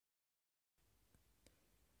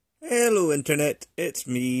Hello Internet, it's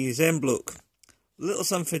me, Zenbloke. Little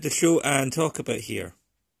something to show and talk about here.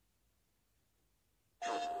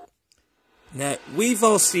 Now, we've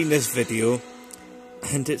all seen this video,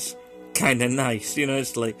 and it's kinda nice, you know,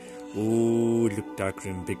 it's like, oh, look,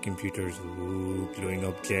 darkroom, big computers, oh, glowing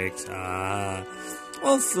objects,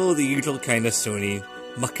 all full of the usual kind of Sony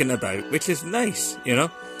mucking about, which is nice, you know.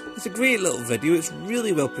 It's a great little video, it's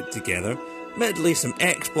really well put together. Admittedly, some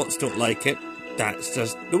Xbots don't like it. That's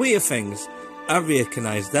just the way of things. I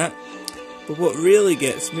recognise that. But what really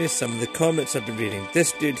gets me is some of the comments I've been reading.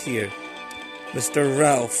 This dude here, Mr.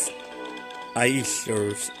 Ralph Icy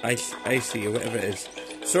or whatever it is.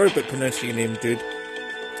 Sorry about pronouncing your name, dude.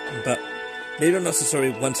 But maybe I'm not so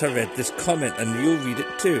sorry once I read this comment, and you'll read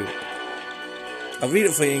it too. I'll read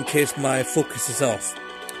it for you in case my focus is off.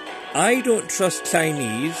 I don't trust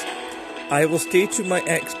Chinese. I will stay to my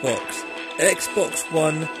Xbox. Xbox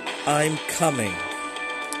One, I'm coming.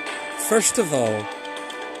 First of all,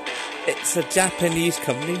 it's a Japanese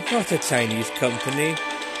company, not a Chinese company.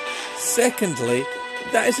 Secondly,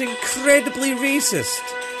 that is incredibly racist.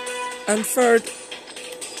 And third,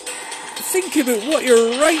 think about what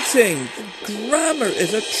you're writing. The grammar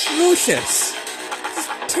is atrocious. It's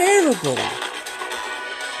terrible.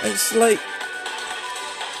 It's like,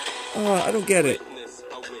 I don't get it.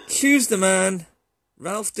 Choose the man.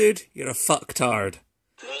 Ralph, dude, you're a fucktard.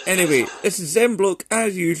 Anyway, this is Zenbloke,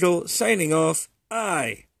 as usual, signing off.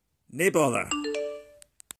 Aye, nae bother.